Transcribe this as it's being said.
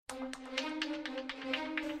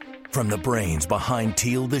From the brains behind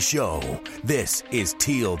Teal the Show, this is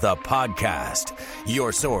Teal the Podcast,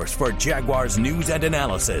 your source for Jaguars news and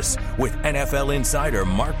analysis with NFL insider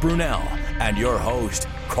Mark Brunell and your host,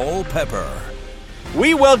 Cole Pepper.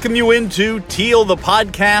 We welcome you into Teal the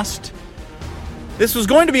Podcast. This was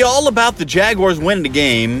going to be all about the Jaguars winning the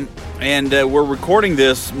game, and we're recording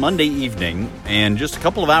this Monday evening, and just a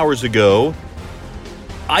couple of hours ago,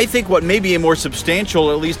 I think what may be a more substantial,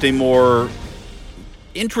 or at least a more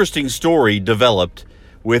interesting story developed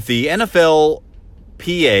with the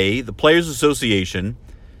NFLPA, the Players Association,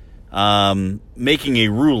 making a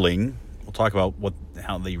ruling. We'll talk about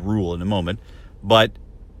how they rule in a moment, but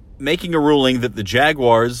making a ruling that the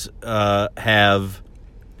Jaguars have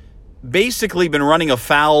basically been running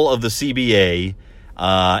afoul of the CBA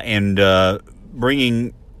and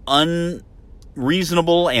bringing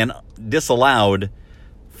unreasonable and disallowed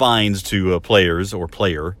fines to players or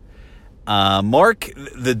player. Mark,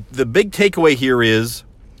 the big takeaway here is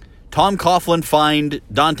Tom Coughlin fined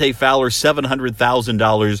Dante Fowler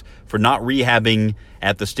 $700,000 for not rehabbing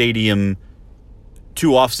at the stadium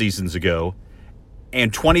 2 off seasons ago,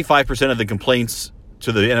 and 25% of the complaints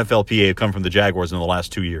to the NFLPA have come from the Jaguars in the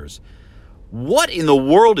last 2 years. What in the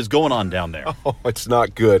world is going on down there? Oh, it's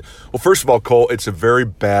not good. Well, first of all, Cole, it's a very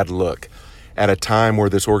bad look at a time where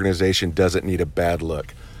this organization doesn't need a bad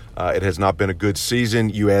look. It has not been a good season.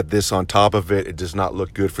 You add this on top of it, it does not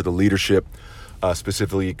look good for the leadership,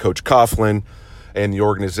 specifically Coach Coughlin and the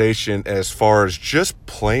organization as far as just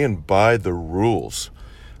playing by the rules.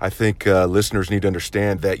 I think listeners need to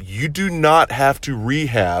understand that you do not have to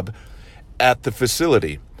rehab at the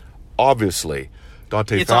facility, obviously.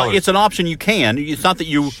 It's an option you can. It's not that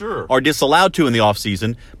you are disallowed to in the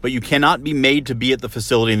offseason, but you cannot be made to be at the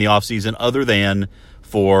facility in the offseason other than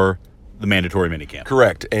for the mandatory minicamp.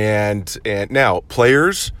 Correct. And now,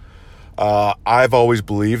 players, I've always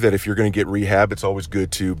believed that if you're going to get rehab, it's always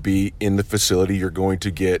good to be in the facility. You're going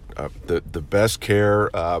to get the best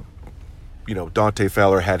care. Dante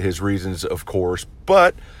Fowler had his reasons, of course,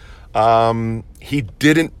 but he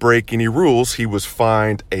didn't break any rules. He was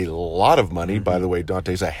fined a lot of money. Mm-hmm. By the way,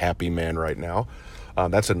 Dante's a happy man right now.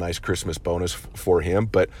 That's a nice Christmas bonus for him.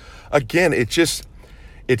 But again, it's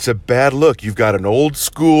a bad look. You've got an old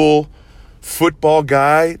school football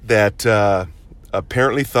guy that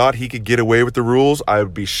apparently thought he could get away with the rules. I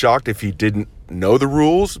would be shocked if he didn't know the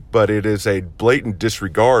rules, but it is a blatant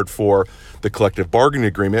disregard for the collective bargaining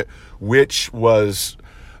agreement, which was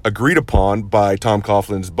agreed upon by Tom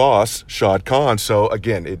Coughlin's boss, Shad Khan. So,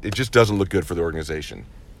 again, it just doesn't look good for the organization.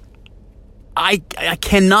 I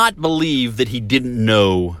cannot believe that he didn't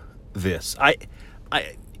know this.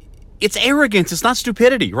 It's arrogance. It's not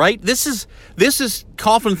stupidity, right? This is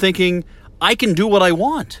Coughlin thinking, I can do what I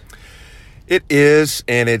want. It is,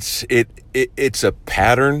 and it's a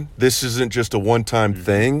pattern. This isn't just a one-time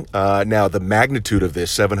thing. Now, the magnitude of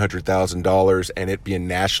this, $700,000, and it being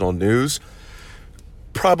national news,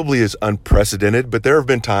 probably is unprecedented, but there have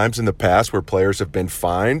been times in the past where players have been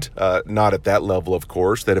fined, not at that level, of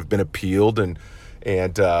course, that have been appealed and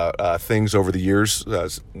things over the years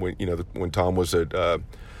when Tom was in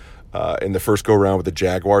the first go-around with the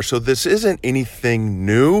Jaguars. So this isn't anything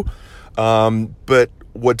new, but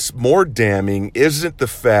what's more damning isn't the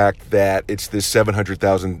fact that it's this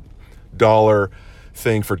 $700,000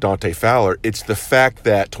 thing for Dante Fowler. It's the fact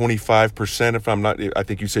that 25%, I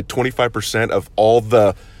think you said 25% of all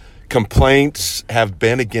the complaints have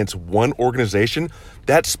been against one organization.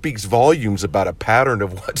 That speaks volumes about a pattern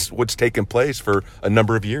of what's taken place for a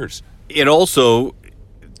number of years. It also,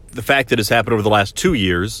 the fact that it's happened over the last 2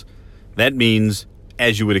 years, that means,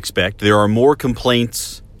 as you would expect, there are more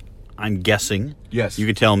complaints, I'm guessing. Yes. You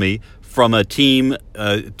can tell me, from a team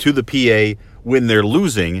to the PA when they're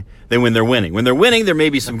losing than when they're winning. When they're winning, there may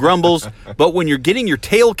be some grumbles, but when you're getting your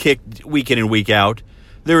tail kicked week in and week out,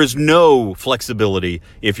 there is no flexibility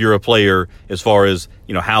if you're a player as far as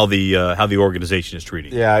how the organization is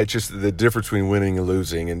treating you. Yeah, it's just the difference between winning and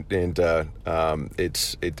losing, and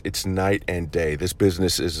it's night and day. This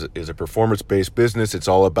business is a performance-based business. It's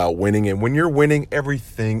all about winning, and when you're winning,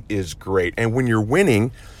 everything is great. And when you're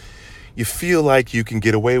winning, you feel like you can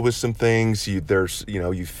get away with some things. You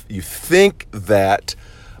think that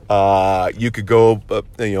you could go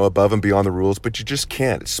above and beyond the rules, but you just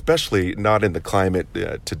can't, especially not in the climate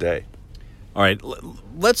today. All right,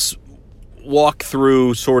 let's walk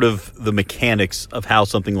through sort of the mechanics of how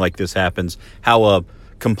something like this happens, how a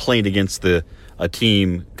complaint against a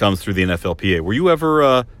team comes through the NFLPA. Were you ever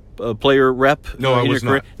a player rep? No, I was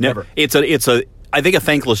not. Never. It's I think a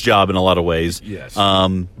thankless job in a lot of ways. Yes.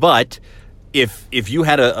 But if you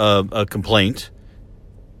had a complaint,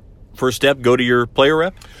 first step, go to your player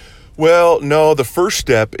rep? Well, no. The first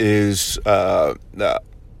step is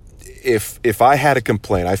if I had a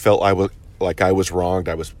complaint, I felt I was wronged,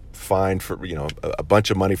 I was fined for a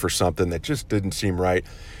bunch of money for something that just didn't seem right.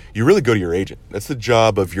 You really go to your agent. That's the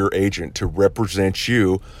job of your agent, to represent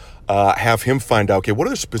you. Have him find out, okay, what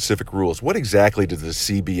are the specific rules? What exactly does the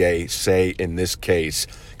CBA say in this case?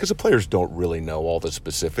 Because the players don't really know all the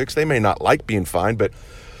specifics. They may not like being fined, but,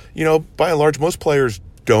 by and large, most players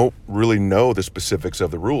don't really know the specifics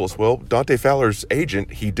of the rules. Well, Dante Fowler's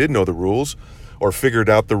agent, he did know the rules, or figured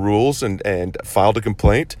out the rules and filed a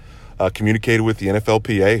complaint, communicated with the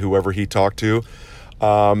NFLPA, whoever he talked to.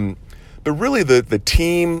 But really, the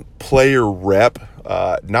team player rep,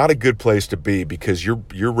 not a good place to be, because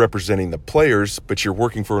you're representing the players, but you're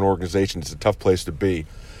working for an organization. It's a tough place to be.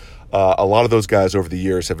 A lot of those guys over the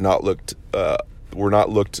years were not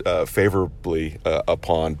looked favorably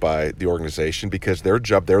upon by the organization, because their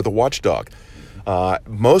job, they're the watchdog.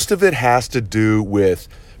 Most of it has to do with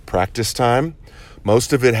practice time.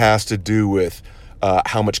 Most of it has to do with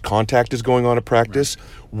how much contact is going on at practice,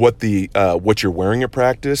 what you're wearing at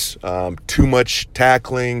practice, too much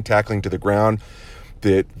tackling to the ground.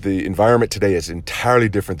 The environment today is entirely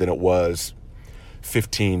different than it was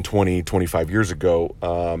 15, 20, 25 years ago.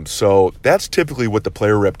 So that's typically what the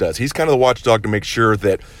player rep does. He's kind of the watchdog to make sure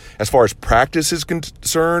that, as far as practice is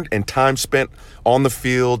concerned and time spent on the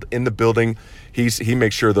field, in the building, he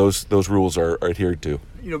makes sure those rules are adhered to.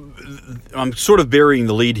 I'm sort of burying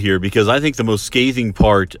the lead here, because I think the most scathing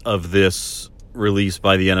part of this release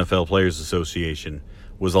by the NFL Players Association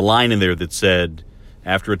was a line in there that said,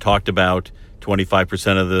 after it talked about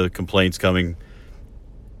 25% of the complaints coming,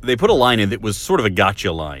 they put a line in that was sort of a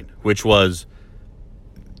gotcha line, which was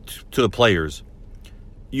to the players,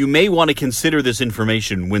 you may want to consider this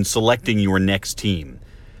information when selecting your next team.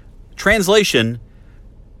 Translation: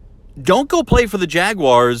 don't go play for the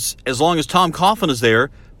Jaguars as long as Tom Coughlin is there,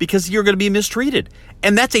 because you're going to be mistreated.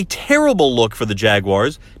 And that's a terrible look for the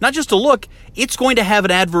Jaguars. Not just a look, it's going to have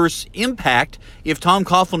an adverse impact if Tom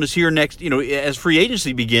Coughlin is here next, as free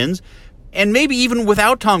agency begins. And maybe even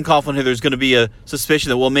without Tom Coughlin here, there's going to be a suspicion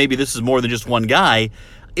that, well, maybe this is more than just one guy.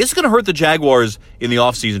 It's going to hurt the Jaguars in the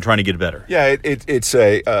offseason trying to get better. Yeah,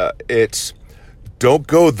 it's don't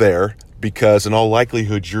go there, because in all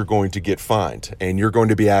likelihood you're going to get fined and you're going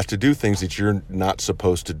to be asked to do things that you're not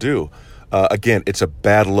supposed to do. Again, it's a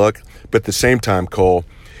bad look, but at the same time, Cole,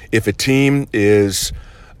 if a team is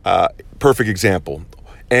perfect example,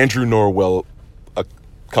 Andrew Norwell a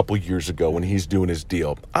couple years ago when he's doing his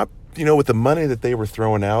deal, with the money that they were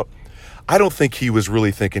throwing out, I don't think he was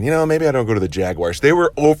really thinking, maybe I don't go to the Jaguars. They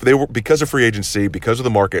were because of free agency, because of the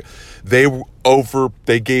market, they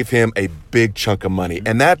gave him a big chunk of money,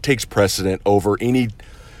 and that takes precedent over any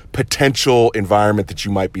potential environment that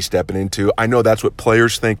you might be stepping into. I know that's what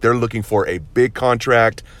players think. They're looking for a big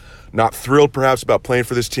contract, not thrilled perhaps about playing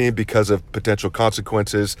for this team because of potential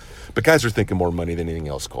consequences, but guys are thinking more money than anything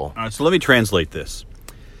else, Cole. All right, so let me translate this.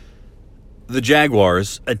 The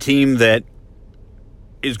Jaguars, a team that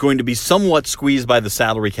is going to be somewhat squeezed by the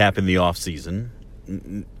salary cap in the offseason,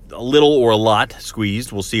 a little or a lot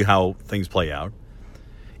squeezed, we'll see how things play out,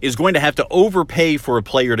 is going to have to overpay for a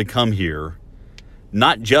player to come here,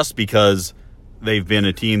 not just because they've been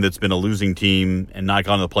a team that's been a losing team and not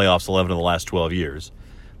gone to the playoffs 11 of the last 12 years,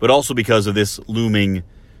 but also because of this looming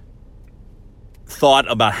thought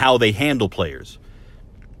about how they handle players.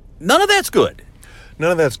 None of that's good.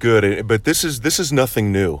 None of that's good, but this is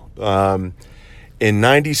nothing new. In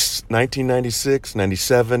 1996,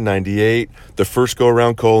 97, 98, the first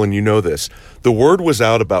go-around, Cole, and you know this, the word was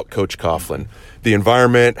out about Coach Coughlin. The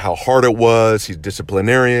environment, how hard it was, he's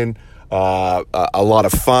disciplinarian, a lot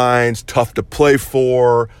of fines, tough to play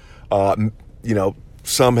for.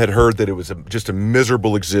 Some had heard that it was just a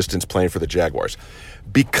miserable existence playing for the Jaguars.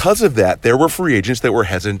 Because of that, there were free agents that were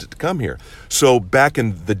hesitant to come here. So back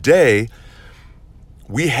in the day,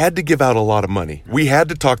 we had to give out a lot of money. We had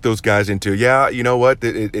to talk those guys into, you know what,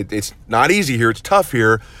 it's not easy here, it's tough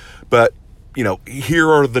here, but, here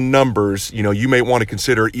are the numbers, you may want to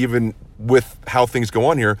consider, even with how things go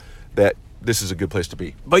on here, that this is a good place to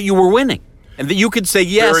be. But you were winning. And you could say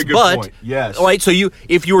yes, Very good but point. Yes. All right, so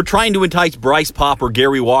if you were trying to entice Bryce Popp or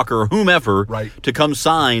Gary Walker or whomever to come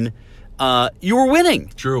sign, you were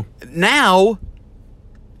winning. True. Now,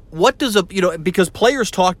 what does because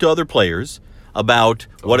players talk to other players about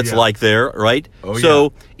what it's like there, right?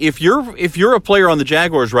 So if you're a player on the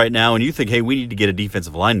Jaguars right now and you think, hey, we need to get a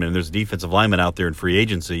defensive lineman, and there's a defensive lineman out there in free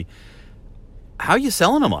agency, how are you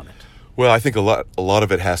selling them on it? Well, I think a lot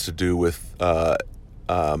of it has to do with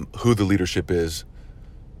who the leadership is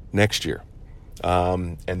next year,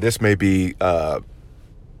 and this may be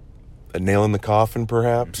a nail in the coffin,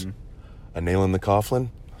 perhaps. A nail in the coffin.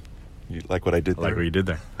 You like what I did there? I like what you did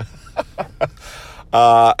there.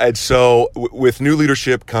 And so with new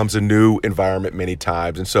leadership comes a new environment many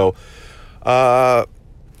times. And so,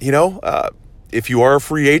 if you are a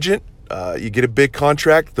free agent, you get a big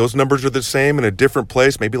contract, those numbers are the same in a different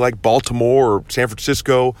place, maybe like Baltimore or San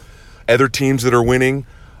Francisco, other teams that are winning.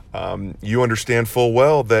 You understand full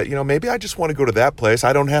well that, maybe I just want to go to that place.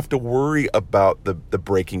 I don't have to worry about the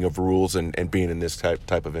breaking of rules and being in this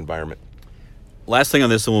type of environment. Last thing on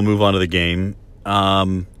this, and we'll move on to the game.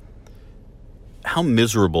 How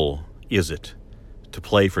miserable is it to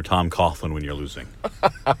play for Tom Coughlin when you're losing?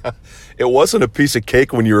 It wasn't a piece of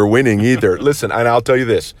cake when you were winning either. Listen, and I'll tell you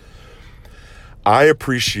this. I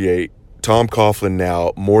appreciate Tom Coughlin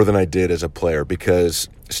now more than I did as a player, because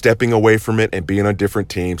stepping away from it and being on different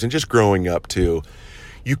teams and just growing up too,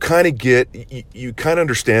 you kind of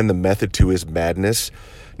understand the method to his madness.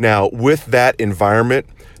 Now, with that environment,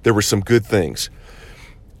 there were some good things.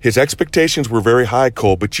 His expectations were very high,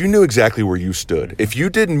 Cole, but you knew exactly where you stood. If you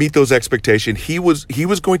didn't meet those expectations, he was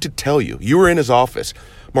going to tell you. You were in his office.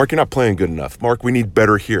 Mark, you're not playing good enough. Mark, we need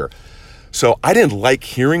better here. So I didn't like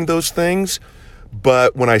hearing those things,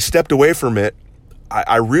 but when I stepped away from it,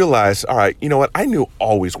 I realized, all right, you know what? I knew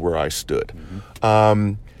always where I stood.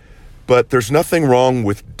 But there's nothing wrong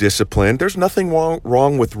with discipline. There's nothing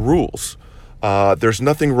wrong with rules. There's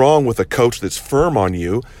nothing wrong with a coach that's firm on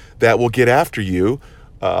you that will get after you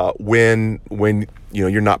when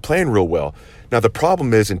you're not playing real well. Now the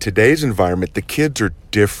problem is, in today's environment, the kids are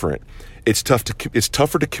different. It's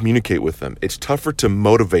tougher to communicate with them. It's tougher to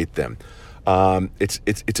motivate them.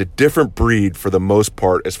 It's a different breed for the most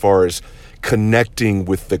part as far as connecting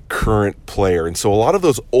with the current player. And so a lot of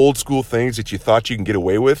those old school things that you thought you can get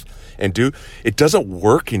away with and do, it doesn't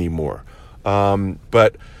work anymore.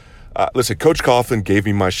 But listen, Coach Coughlin gave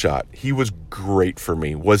me my shot. He was great for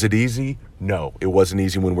me. Was it easy? No, it wasn't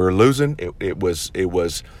easy when we were losing. It was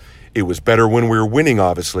better when we were winning,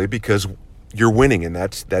 obviously, because you're winning, and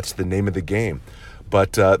that's the name of the game.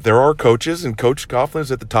 But there are coaches, and Coach Coughlin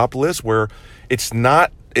is at the top of the list, where it's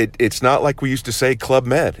not like we used to say Club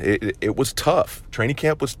Med. It was tough. Training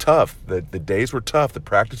camp was tough. The days were tough. The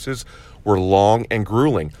practices were long and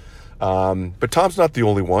grueling. But Tom's not the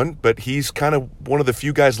only one, but he's kind of one of the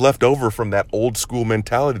few guys left over from that old school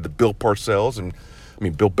mentality, the Bill Parcells. And I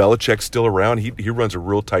mean, Bill Belichick's still around. He runs a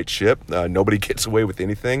real tight ship. Nobody gets away with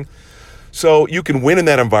anything. So you can win in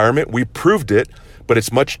that environment. We proved it, but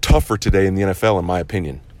it's much tougher today in the NFL, in my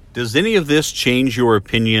opinion. Does any of this change your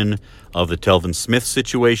opinion of the Telvin Smith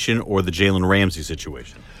situation or the Jalen Ramsey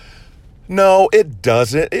situation? No, it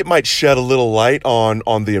doesn't. It might shed a little light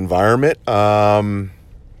on the environment. I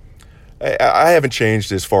haven't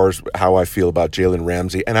changed as far as how I feel about Jalen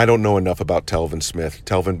Ramsey, and I don't know enough about Telvin Smith.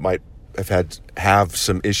 Telvin might have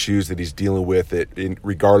some issues that he's dealing with,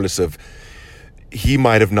 regardless of, he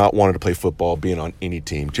might have not wanted to play football being on any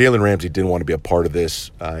team. Jalen Ramsey didn't want to be a part of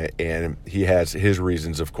this, and he has his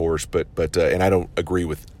reasons, of course, but and I don't agree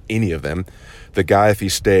with any of them. The guy, if he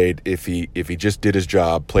stayed, if he just did his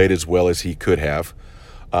job, played as well as he could have,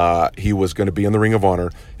 he was going to be in the Ring of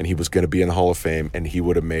Honor, and he was going to be in the Hall of Fame, and he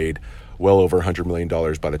would have made well over $100 million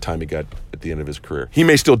by the time he got at the end of his career. He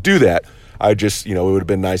may still do that. I just, it would have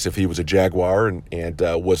been nice if he was a Jaguar and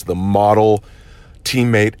was the model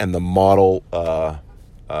teammate and the model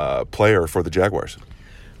player for the Jaguars.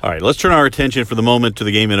 All right, let's turn our attention for the moment to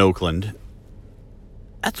the game in Oakland.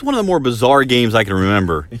 That's one of the more bizarre games I can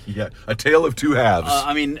remember. Yeah, a tale of two halves.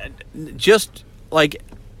 Just like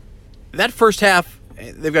that first half,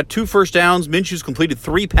 they've got 2 first downs. Minshew's completed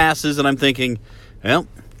 3 passes, and I'm thinking, well,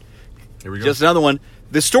 here we go. Just another one.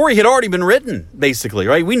 The story had already been written, basically,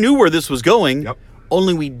 right? We knew where this was going,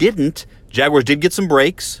 only we didn't. Jaguars did get some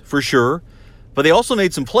breaks, for sure, but they also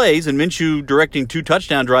made some plays, and Minshew directing 2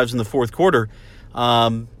 touchdown drives in the fourth quarter.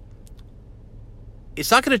 It's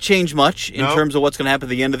not going to change much in terms of what's going to happen at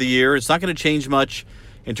the end of the year. It's not going to change much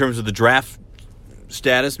in terms of the draft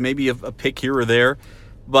status, maybe a pick here or there.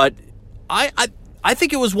 But I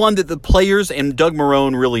think it was one that the players and Doug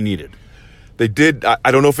Marrone really needed. They did.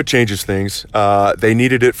 I don't know if it changes things. They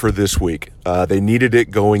needed it for this week. They needed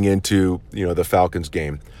it going into the Falcons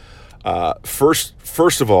game.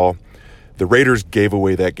 First of all, the Raiders gave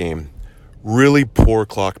away that game. Really poor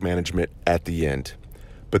clock management at the end.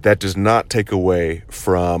 But that does not take away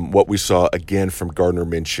from what we saw again from Gardner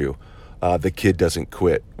Minshew. The kid doesn't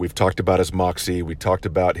quit. We've talked about his moxie. We talked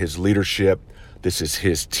about his leadership. This is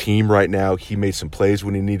his team right now. He made some plays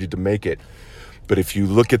when he needed to make it. But if you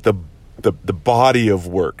look at the body of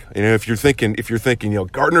work, if you're thinking,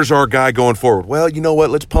 Gardner's our guy going forward. Well, you know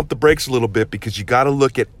what? Let's pump the brakes a little bit, because you got to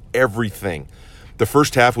look at everything. The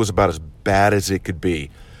first half was about as bad as it could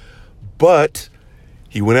be. But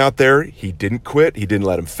he went out there. He didn't quit. He didn't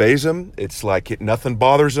let him phase him. It's like nothing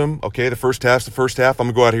bothers him. Okay, the first half's the first half. I'm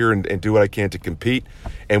going to go out here and do what I can to compete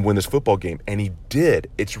and win this football game. And he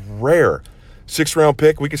did. It's rare. 6th-round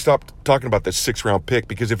pick. We could stop talking about this 6th-round pick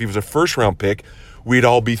because if he was a 1st-round pick, we'd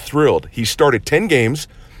all be thrilled. He started 10 games.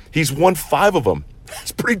 He's won 5 of them.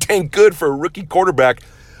 That's pretty dang good for a rookie quarterback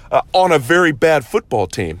on a very bad football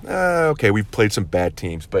team. Okay, we've played some bad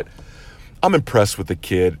teams, but I'm impressed with the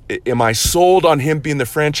kid. Am I sold on him being the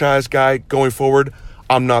franchise guy going forward?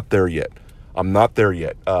 I'm not there yet.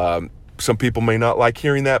 Some people may not like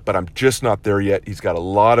hearing that, but I'm just not there yet. He's got a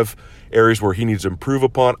lot of areas where he needs to improve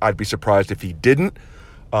upon. I'd be surprised if he didn't.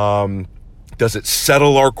 Does it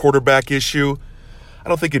settle our quarterback issue? I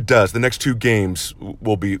don't think it does. The next 2 games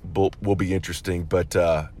will be interesting, but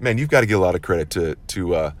man, you've got to give a lot of credit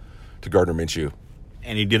to Gardner Minshew.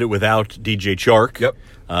 And he did it without DJ Chark, Yep.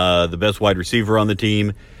 The best wide receiver on the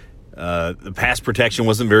team. The pass protection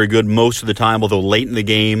wasn't very good most of the time, although late in the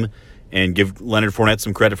game, and give Leonard Fournette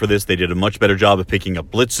some credit for this, they did a much better job of picking up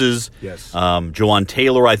blitzes. Yes. Jawan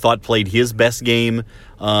Taylor, I thought, played his best game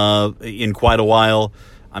in quite a while.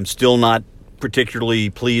 I'm still not particularly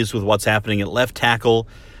pleased with what's happening at left tackle,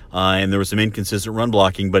 and there was some inconsistent run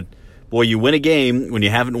blocking. But, boy, you win a game when you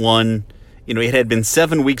haven't won. You know, it had been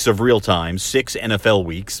 7 weeks of real time, 6 NFL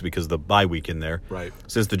weeks because of the bye week in there. Right.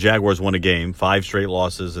 Since the Jaguars won a game, 5 straight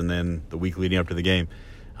losses, and then the week leading up to the game.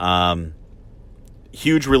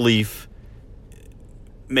 Huge relief.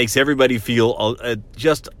 Makes everybody feel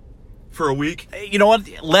just For a week? You know what?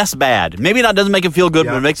 Less bad. Maybe that doesn't make it feel good,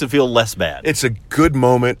 Yeah. but it makes it feel less bad. It's a good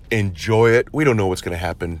moment. Enjoy it. We don't know what's going to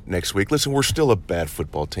happen next week. Listen, we're still a bad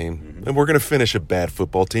football team, and we're going to finish a bad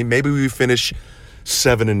football team. Maybe we finish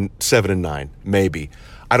 7-9. Maybe.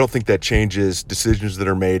 I don't think that changes decisions that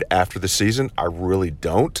are made after the season. I really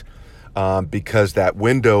don't, because that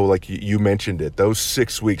window, like you mentioned it, those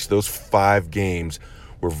 6 weeks, those 5 games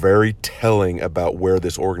were very telling about where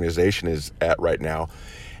this organization is at right now.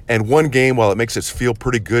 And one game, while it makes us feel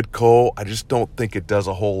pretty good, Cole, I just don't think it does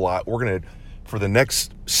a whole lot. We're going to, for the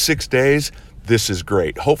next 6 days, this is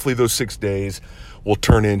great. Hopefully those 6 days will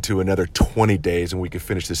turn into another 20 days and we can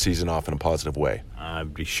finish the season off in a positive way.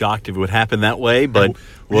 I'd be shocked if it would happen that way, but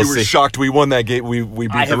we'll we'll see. see. Shocked we won that game. We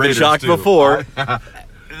beat I the have been Raiders shocked too. before.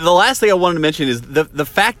 The last thing I wanted to mention is the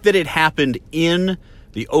fact that it happened in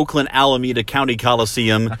the Oakland Alameda County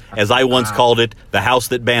Coliseum, as I once called it, the house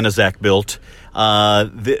that Banaszak built,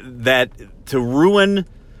 that to ruin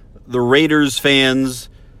the Raiders fans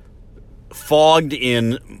fogged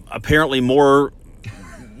in apparently more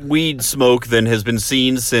weed smoke than has been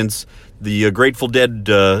seen since the Grateful Dead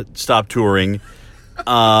stopped touring.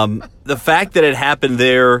 The fact that it happened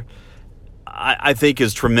there, I think,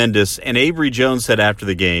 is tremendous. And Avery Jones said after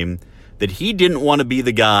the game that he didn't want to be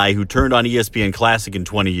the guy who turned on ESPN Classic in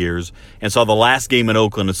 20 years and saw the last game in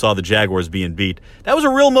Oakland and saw the Jaguars being beat. That was a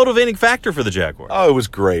real motivating factor for the Jaguars. Oh, it was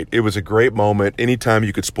great. It was a great moment. Anytime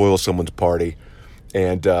you could spoil someone's party,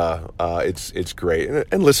 and it's great.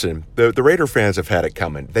 And listen, the Raider fans have had it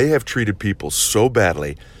coming. They have treated people so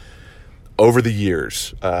badly over the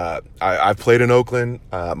years. I've played in Oakland.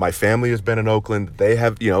 My family has been in Oakland. They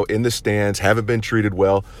have, in the stands, haven't been treated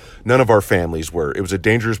well. None of our families were. It was a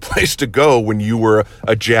dangerous place to go when you were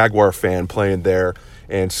a Jaguar fan playing there.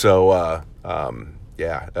 And so,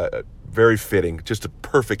 very fitting. Just a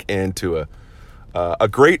perfect end to a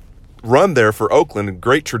great run there for Oakland, a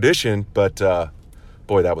great tradition. But,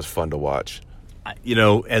 boy, that was fun to watch.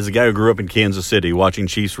 As a guy who grew up in Kansas City watching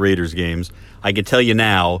Chiefs-Raiders games, I can tell you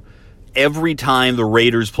now, every time the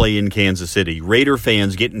Raiders play in Kansas City, Raider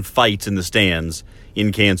fans get in fights in the stands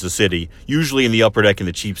in Kansas City, usually in the upper deck in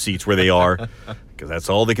the cheap seats where they are, because that's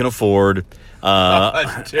all they can afford.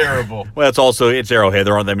 That's terrible. Well, it's Arrowhead.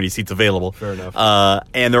 There aren't that many seats available. Fair enough.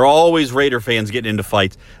 And they're always Raider fans getting into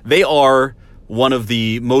fights. They are one of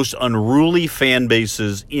the most unruly fan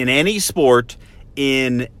bases in any sport,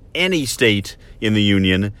 in any state in the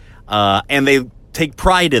union, and they take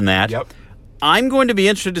pride in that. Yep. I'm going to be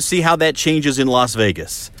interested to see how that changes in Las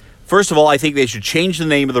Vegas. First of all, I think they should change the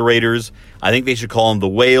name of the Raiders. I think they should call them the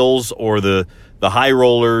Whales or the High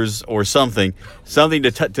Rollers or something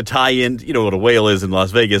to tie in. You know what a whale is in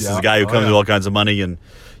Las Vegas? Yeah. Is a guy who comes with all kinds of money and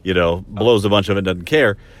blows a bunch of it and doesn't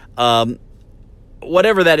care.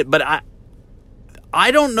 Whatever that is, but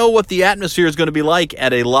I don't know what the atmosphere is going to be like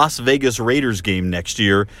at a Las Vegas Raiders game next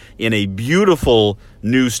year in a beautiful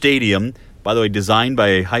new stadium. By the way, designed by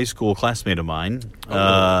a high school classmate of mine.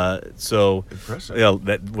 So impressive.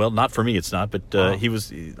 Not for me, it's not. But he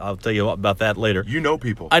was. I'll tell you about that later. You know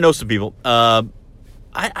people. I know some people.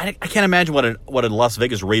 I can't imagine what a Las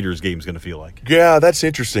Vegas Raiders game is going to feel like. Yeah, that's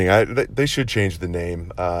interesting. They should change the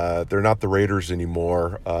name. They're not the Raiders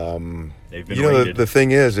anymore. They've been raided. The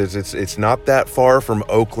thing is it's not that far from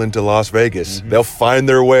Oakland to Las Vegas. Mm-hmm. They'll find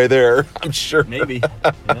their way there, I'm sure. Maybe.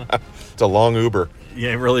 Yeah. It's a long Uber.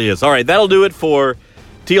 Yeah, it really is. All right, that'll do it for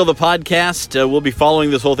Teal the podcast. We'll be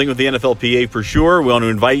following this whole thing with the NFLPA for sure. We want to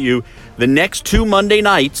invite you the next 2 Monday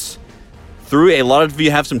nights. A lot of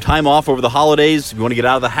you have some time off over the holidays. If you want to get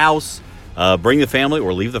out of the house, bring the family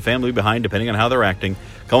or leave the family behind, depending on how they're acting.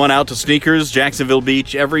 Come on out to Sneakers, Jacksonville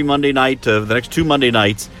Beach, every Monday night, the next 2 Monday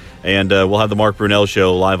nights. And we'll have the Mark Brunell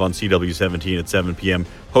Show live on CW17 at 7 p.m.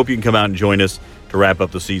 Hope you can come out and join us to wrap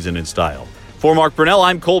up the season in style. For Mark Brunell,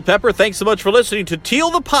 I'm Cole Pepper. Thanks so much for listening to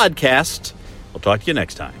Teal the Podcast. We'll talk to you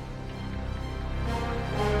next time.